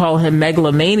 as you call him,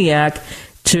 megalomaniac,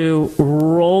 to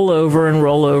roll over and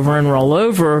roll over and roll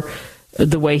over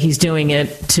the way he's doing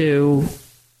it to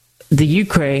the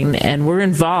Ukraine. And we're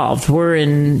involved. We're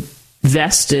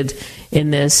invested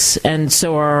in this, and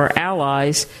so are our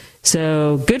allies.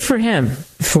 So good for him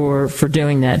for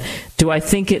doing that. Do I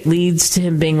think it leads to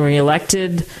him being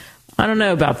reelected? I don't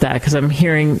know about that, because I'm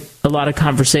hearing a lot of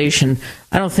conversation.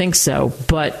 I don't think so,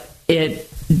 but it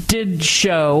did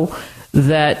show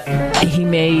that he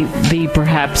may be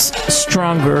perhaps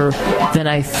stronger than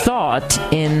I thought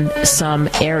in some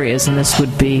areas, and this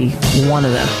would be one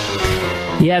of them.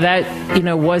 Yeah,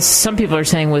 that, was, some people are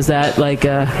saying, was that like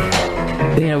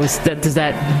does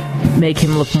that make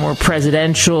him look more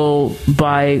presidential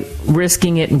by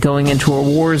risking it and going into a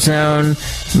war zone?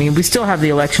 I mean, we still have the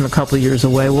election a couple of years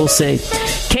away. We'll see.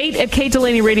 Kate at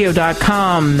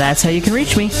KateDelaneyRadio.com. That's how you can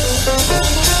reach me.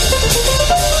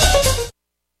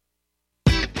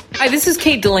 Hi, this is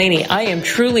Kate Delaney. I am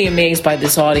truly amazed by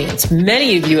this audience.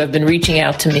 Many of you have been reaching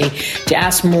out to me to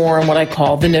ask more on what I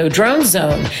call the No Drone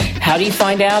Zone. How do you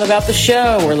find out about the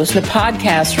show or listen to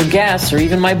podcasts or guests or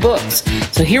even my books?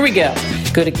 So here we go.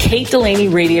 Go to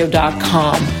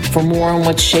KateDelaneyRadio.com for more on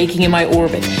what's shaking in my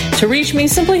orbit. To reach me,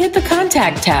 simply hit the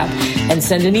contact tab and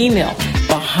send an email.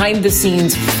 Behind the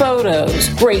scenes photos,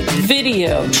 great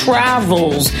video,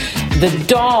 travels, the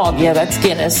dog, yeah, that's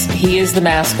Guinness. He is the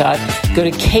mascot. Go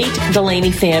to Kate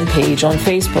Delaney fan page on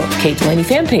Facebook, Kate Delaney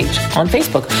fan page on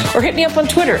Facebook, or hit me up on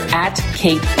Twitter at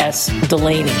Kate S.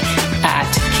 Delaney,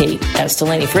 at Kate S.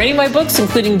 Delaney. For any of my books,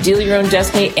 including Deal Your Own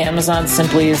Destiny, Amazon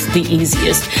simply is the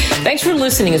easiest. Thanks for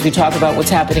listening as we talk about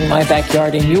what's happening in my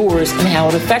backyard and yours and how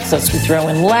it affects us. We throw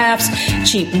in laughs,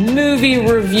 cheap movie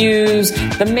reviews,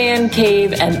 the man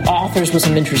cave, and authors with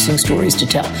some interesting stories to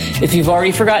tell. If you've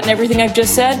already forgotten everything I've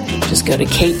just said, just go to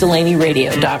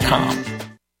KateDelaneyRadio.com.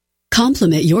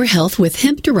 Complement your health with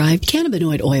hemp-derived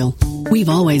cannabinoid oil. We've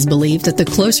always believed that the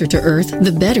closer to Earth,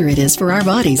 the better it is for our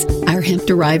bodies. Our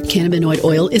hemp-derived cannabinoid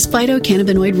oil is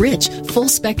phytocannabinoid rich, full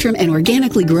spectrum, and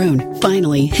organically grown.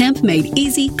 Finally, hemp made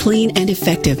easy, clean, and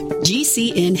effective.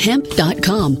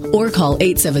 GCNhemp.com or call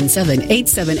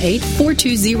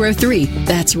 877-878-4203.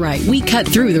 That's right, we cut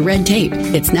through the red tape.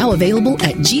 It's now available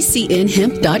at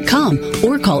GCNhemp.com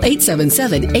or call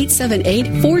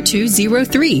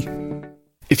 877-878-4203.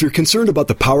 If you're concerned about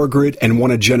the power grid and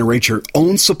want to generate your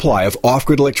own supply of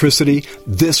off-grid electricity,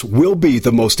 this will be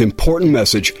the most important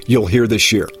message you'll hear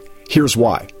this year. Here's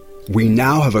why. We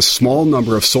now have a small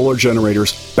number of solar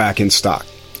generators back in stock.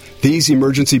 These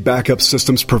emergency backup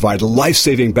systems provide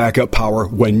life-saving backup power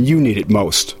when you need it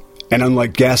most. And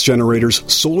unlike gas generators,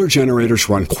 solar generators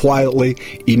run quietly,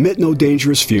 emit no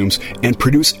dangerous fumes, and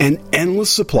produce an endless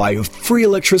supply of free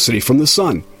electricity from the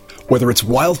sun. Whether it's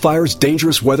wildfires,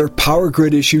 dangerous weather, power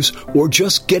grid issues, or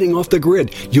just getting off the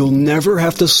grid, you'll never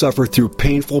have to suffer through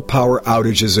painful power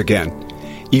outages again.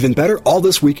 Even better, all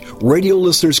this week, radio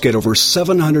listeners get over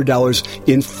 $700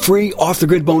 in free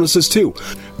off-the-grid bonuses, too.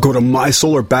 Go to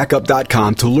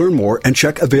MySolarBackup.com to learn more and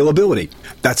check availability.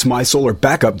 That's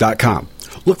MySolarBackup.com.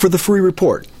 Look for the free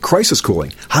report, Crisis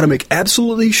Cooling, how to make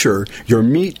absolutely sure your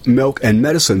meat, milk, and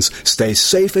medicines stay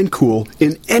safe and cool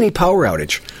in any power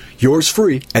outage. Yours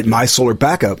free at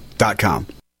MySolarBackup.com.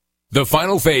 The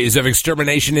final phase of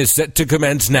extermination is set to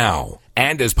commence now.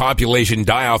 And as population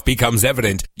die-off becomes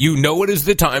evident, you know it is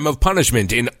the time of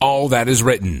punishment in all that is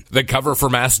written. The cover for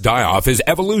mass die-off is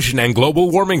evolution and global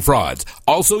warming frauds,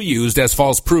 also used as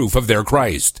false proof of their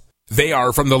Christ. They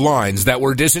are from the lines that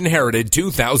were disinherited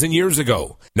 2,000 years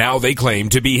ago. Now they claim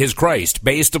to be his Christ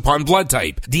based upon blood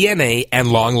type, DNA, and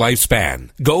long lifespan.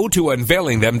 Go to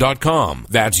unveilingthem.com.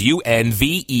 That's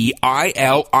UNVEILING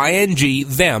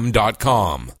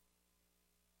them.com.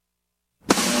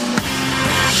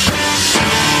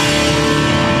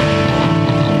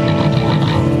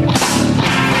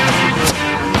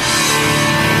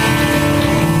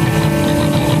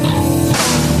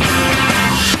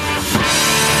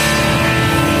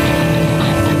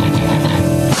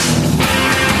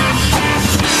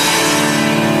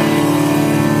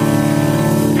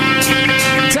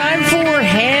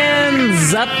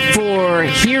 Up for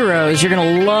Heroes. You're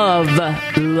going to love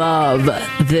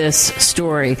this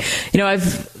story. You know, I've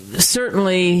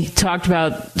certainly talked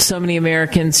about so many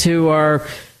Americans who are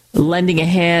lending a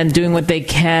hand, doing what they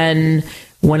can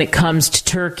when it comes to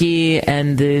Turkey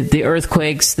and the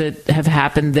earthquakes that have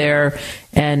happened there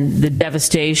and the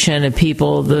devastation of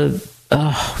people,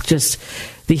 just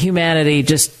the humanity,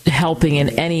 just helping in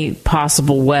any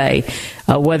possible way,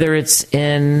 whether it's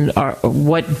in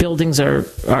what buildings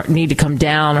need to come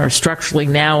down or structurally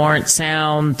now aren't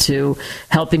sound, to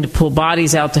helping to pull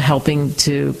bodies out, to helping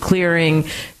to clearing,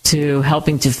 to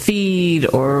helping to feed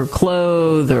or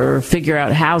clothe or figure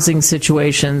out housing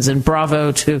situations. And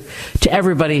bravo to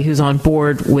everybody who's on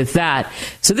board with that.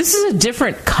 So this is a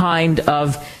different kind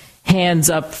of hands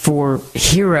up for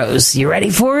heroes. You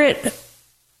ready for it?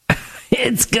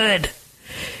 It's good.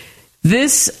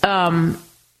 This, I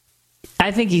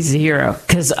think he's a hero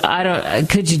because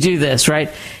could you do this,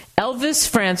 right? Elvis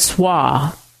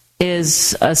Francois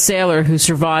is a sailor who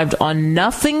survived on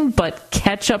nothing but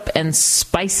ketchup and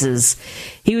spices.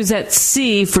 He was at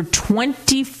sea for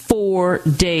 24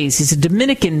 days. He's a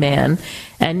Dominican man,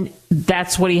 and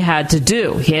that's what he had to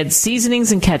do. He had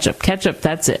seasonings and ketchup. Ketchup,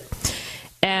 that's it.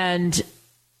 And,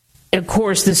 of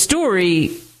course, the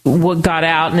story got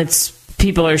out, and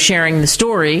people are sharing the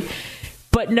story,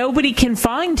 but nobody can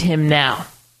find him now.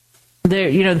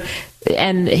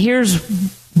 And here's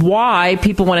why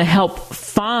people want to help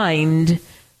find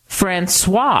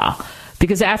Francois,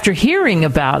 because after hearing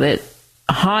about it,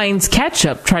 Heinz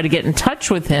Ketchup tried to get in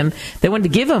touch with him. They wanted to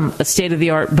give him a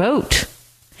state-of-the-art boat.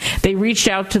 They reached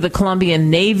out to the Colombian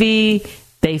Navy.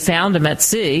 They found him at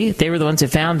sea. They were the ones who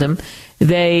found him.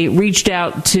 They reached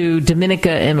out to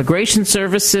Dominica Immigration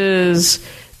Services.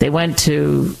 They went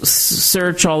to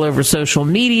search all over social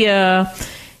media.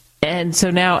 And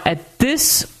so now at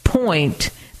this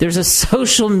point, there's a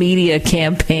social media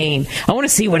campaign. I want to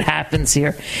see what happens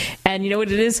here. And you know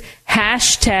what it is?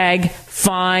 Hashtag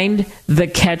find the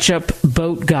ketchup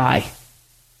boat guy.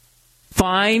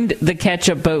 Find the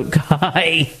ketchup boat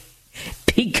guy.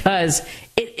 Because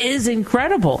it is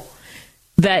incredible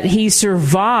that he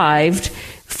survived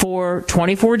for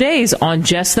 24 days on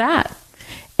just that.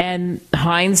 And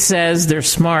Heinz says they're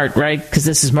smart, right? Because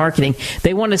this is marketing.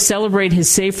 They want to celebrate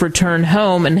his safe return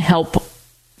home and help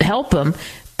him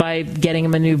by getting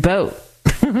him a new boat.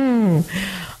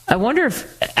 I wonder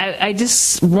if I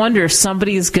just wonder if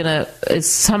somebody's gonna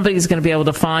be able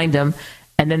to find him,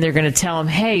 and then they're going to tell him,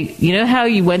 hey, you know how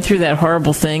you went through that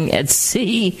horrible thing at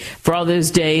sea for all those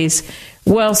days?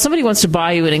 Well, somebody wants to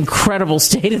buy you an incredible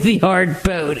state-of-the-art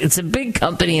boat. It's a big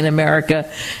company in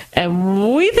America,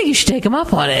 and we think you should take them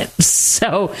up on it.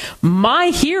 So my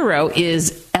hero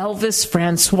is Elvis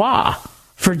Francois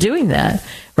for doing that,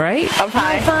 right?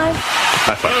 High five.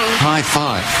 High five. High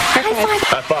five. High five.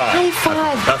 High five. High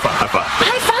five. High five.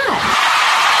 High five.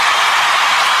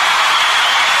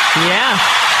 Yeah.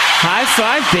 High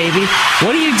five, baby.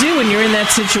 What do you do when you're in that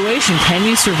situation? Can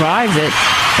you survive it?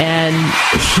 And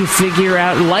you figure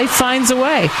out life finds a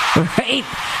way, right?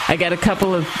 I got a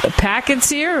couple of packets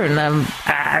here, and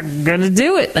I'm going to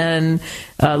do it. And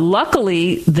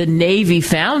luckily, the Navy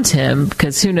found him,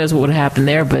 because who knows what would happen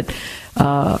there. But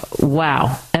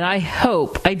wow. And I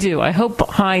hope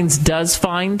Heinz does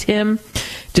find him,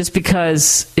 just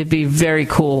because it'd be very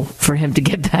cool for him to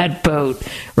get that boat,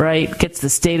 right? Gets the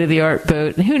state-of-the-art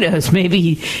boat. And who knows,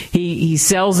 maybe he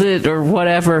sells it or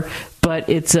whatever. But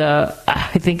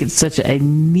I think it's such a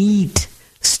neat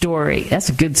story. That's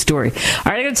a good story. All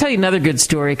right, I'm going to tell you another good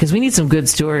story, because we need some good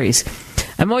stories.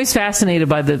 I'm always fascinated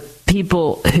by the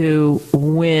people who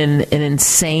win an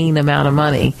insane amount of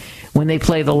money when they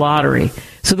play the lottery.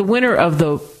 So the winner of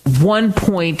the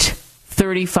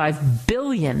 1.35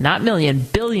 billion, not million,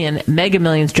 billion Mega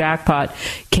Millions jackpot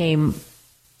came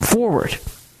forward.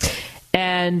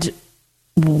 And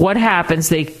what happens,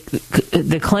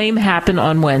 the claim happened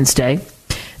on Wednesday.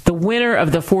 The winner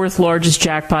of the fourth largest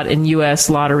jackpot in U.S.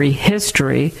 lottery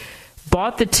history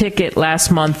bought the ticket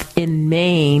last month in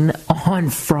Maine on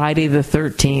Friday the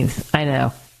 13th. I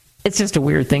know. It's just a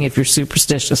weird thing if you're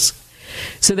superstitious.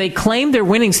 So they claimed their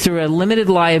winnings through a limited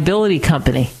liability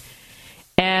company.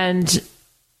 And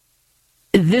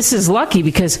this is lucky,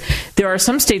 because there are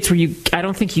some states where I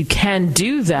don't think you can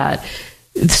do that.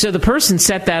 So the person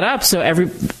set that up so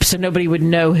nobody would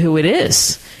know who it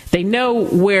is. They know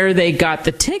where they got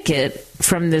the ticket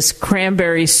from this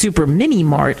Cranberry Super Mini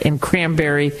Mart in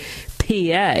Cranberry,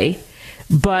 PA,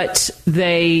 but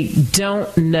they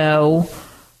don't know,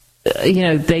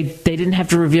 they didn't have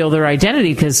to reveal their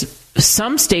identity, because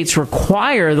some states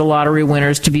require the lottery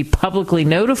winners to be publicly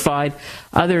notified.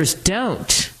 Others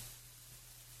don't.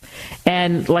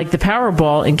 And like the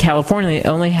Powerball in California, they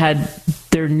only had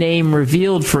their name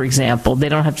revealed, for example. They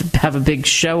don't have to have a big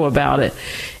show about it.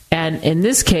 And in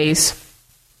this case,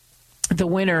 the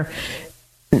winner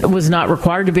was not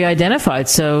required to be identified.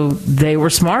 So they were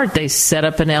smart. They set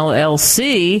up an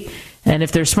LLC. And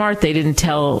if they're smart, they didn't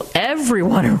tell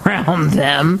everyone around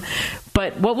them.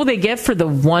 But what will they get for the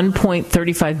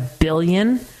 $1.35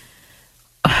 billion?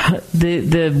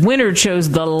 The winner chose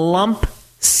the lump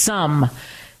sum.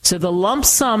 So the lump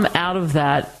sum out of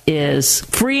that is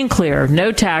free and clear,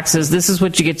 no taxes. This is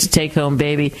what you get to take home,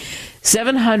 baby.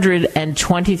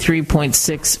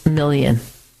 $723.6 million.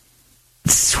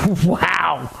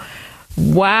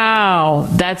 Wow.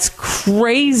 That's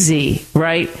crazy,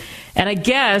 right? And I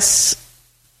guess,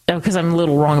 because I'm a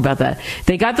little wrong about that,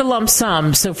 they got the lump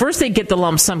sum. So first they get the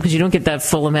lump sum, because you don't get that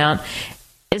full amount.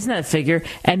 Isn't that a figure?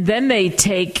 And then they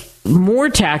take more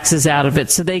taxes out of it.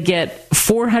 So they get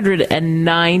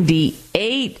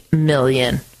 $498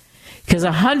 million, because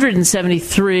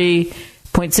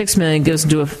 $173.6 million goes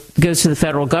to the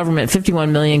federal government.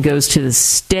 $51 million goes to the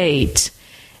state.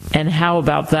 And how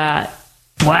about that?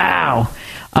 Wow.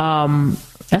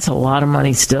 That's a lot of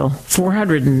money still.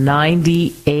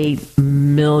 $498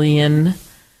 million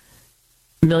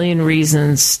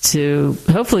reasons to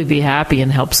hopefully be happy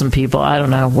and help some people. I don't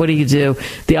know. What do you do?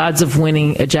 The odds of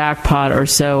winning a jackpot are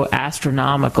so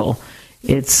astronomical.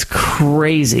 It's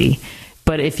crazy.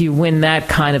 But if you win that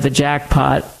kind of a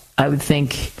jackpot, I would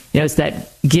think it's that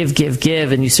give,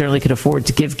 and you certainly could afford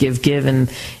to give in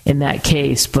that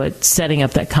case. But setting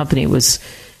up that company was,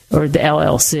 or the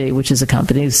LLC, which is a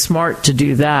company, is smart to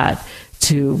do that,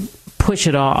 to push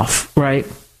it off, right?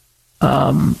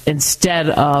 Instead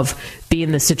of be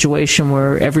in the situation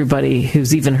where everybody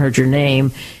who's even heard your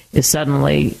name is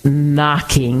suddenly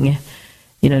knocking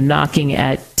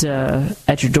at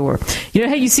your door. You know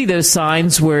how you see those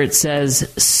signs where it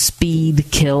says speed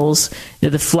kills?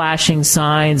 The flashing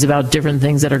signs about different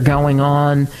things that are going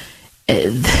on.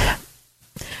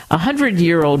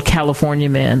 100-year-old California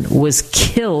man was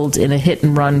killed in a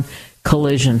hit-and-run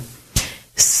collision.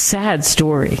 Sad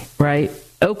story, right?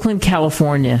 Oakland,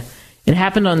 California. It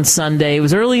happened on Sunday. It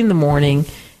was early in the morning,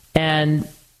 and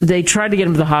they tried to get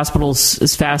him to the hospital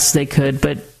as fast as they could,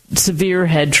 but severe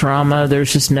head trauma.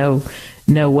 There's just no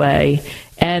way.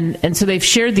 And so they've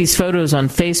shared these photos on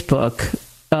Facebook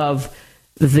of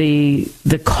the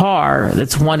car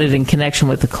that's wanted in connection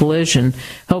with the collision,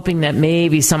 hoping that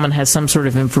maybe someone has some sort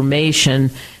of information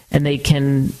and they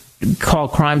can call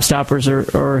Crime Stoppers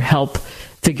or help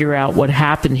figure out what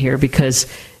happened here, because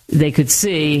you could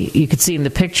see in the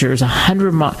pictures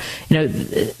 100 miles.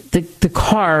 The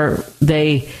car,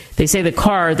 they say the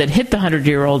car that hit the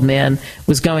 100-year-old man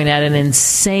was going at an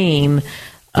insane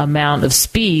amount of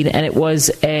speed, and it was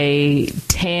a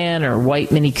tan or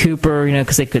white Mini Cooper,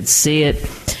 because they could see it.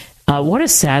 What a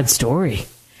sad story.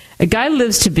 A guy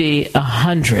lives to be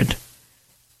 100.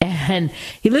 And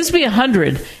he lives to be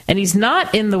 100, and he's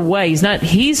not in the way.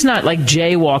 He's not like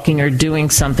jaywalking or doing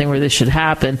something where this should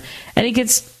happen. And he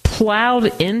gets plowed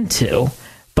into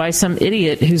by some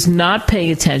idiot who's not paying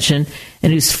attention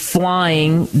and who's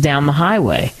flying down the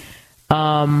highway.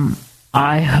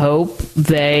 I hope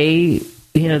this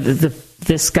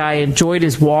guy enjoyed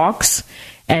his walks,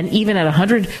 and even at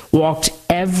 100, walked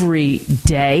every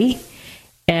day.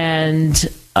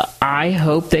 And I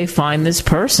hope they find this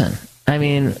person. I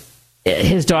mean,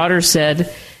 his daughter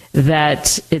said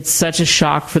that it's such a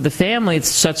shock for the family. It's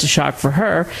such a shock for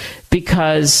her,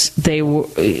 because they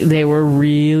were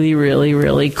really, really,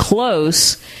 really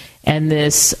close. And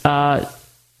this,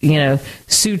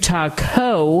 Suta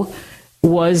Ko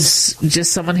was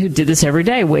just someone who did this every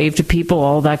day, waved to people,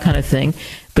 all that kind of thing.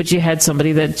 But you had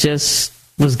somebody that just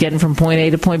was getting from point A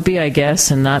to point B, I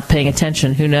guess, and not paying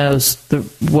attention. Who knows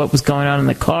what was going on in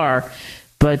the car?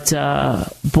 But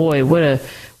boy, what a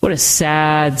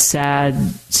sad, sad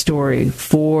story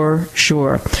for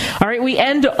sure. All right, we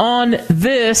end on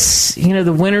this,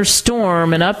 the winter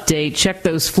storm, an update. Check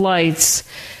those flights.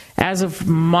 As of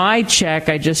my check,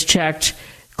 I just checked,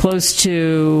 close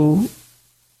to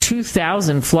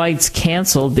 2,000 flights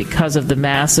canceled because of the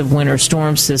massive winter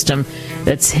storm system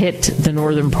that's hit the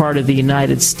northern part of the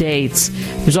United States.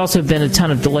 There's also been a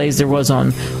ton of delays. There was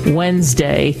on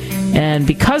Wednesday. And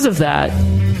because of that,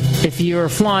 if you're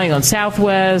flying on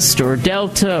Southwest or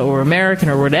Delta or American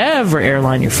or whatever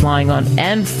airline you're flying on,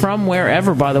 and from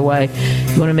wherever, by the way,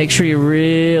 you want to make sure you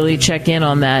really check in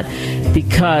on that,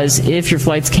 because if your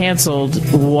flight's canceled,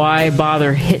 why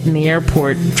bother hitting the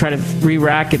airport, try to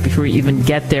re-rack it before you even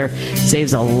get there?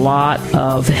 Saves a lot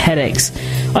of headaches.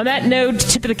 On that note,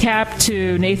 tip of the cap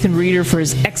to Nathan Reeder for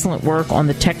his excellent work on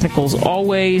the technicals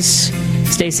always.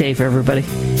 Stay safe, everybody.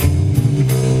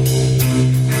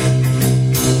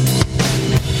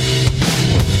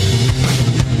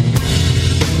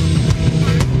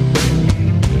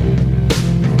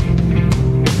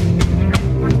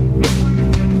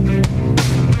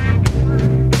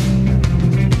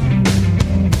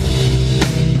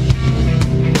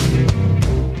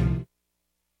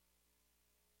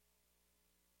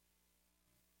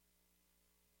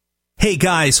 Hey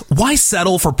guys, why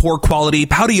settle for poor quality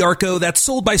Pau d'Arco that's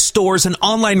sold by stores and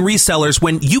online resellers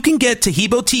when you can get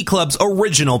Tahibo Tea Club's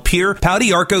original pure Pau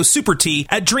d'Arco Super Tea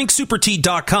at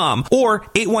drinksupertea.com or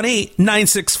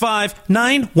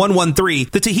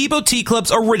 818-965-9113. The Tahibo Tea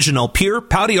Club's original pure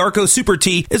Pau d'Arco Super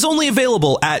Tea is only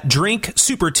available at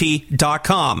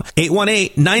drinksupertea.com.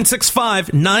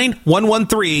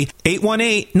 818-965-9113.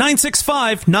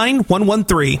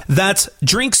 818-965-9113. That's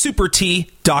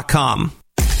drinksupertea.com.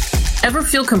 Ever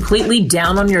feel completely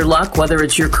down on your luck, whether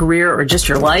it's your career or just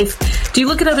your life? Do you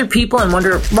look at other people and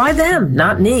wonder, why them,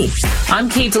 not me? I'm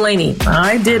Kate Delaney.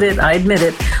 I did it. I admit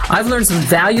it. I've learned some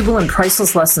valuable and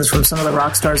priceless lessons from some of the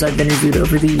rock stars I've interviewed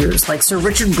over the years, like Sir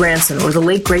Richard Branson or the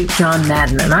late, great John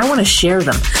Madden, and I want to share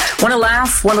them. Want to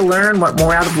laugh, want to learn, want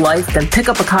more out of life? Then pick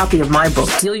up a copy of my book,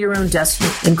 Deal Your Own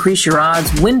Destiny, Increase Your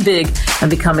Odds, Win Big,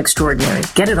 and Become Extraordinary.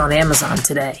 Get it on Amazon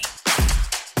today.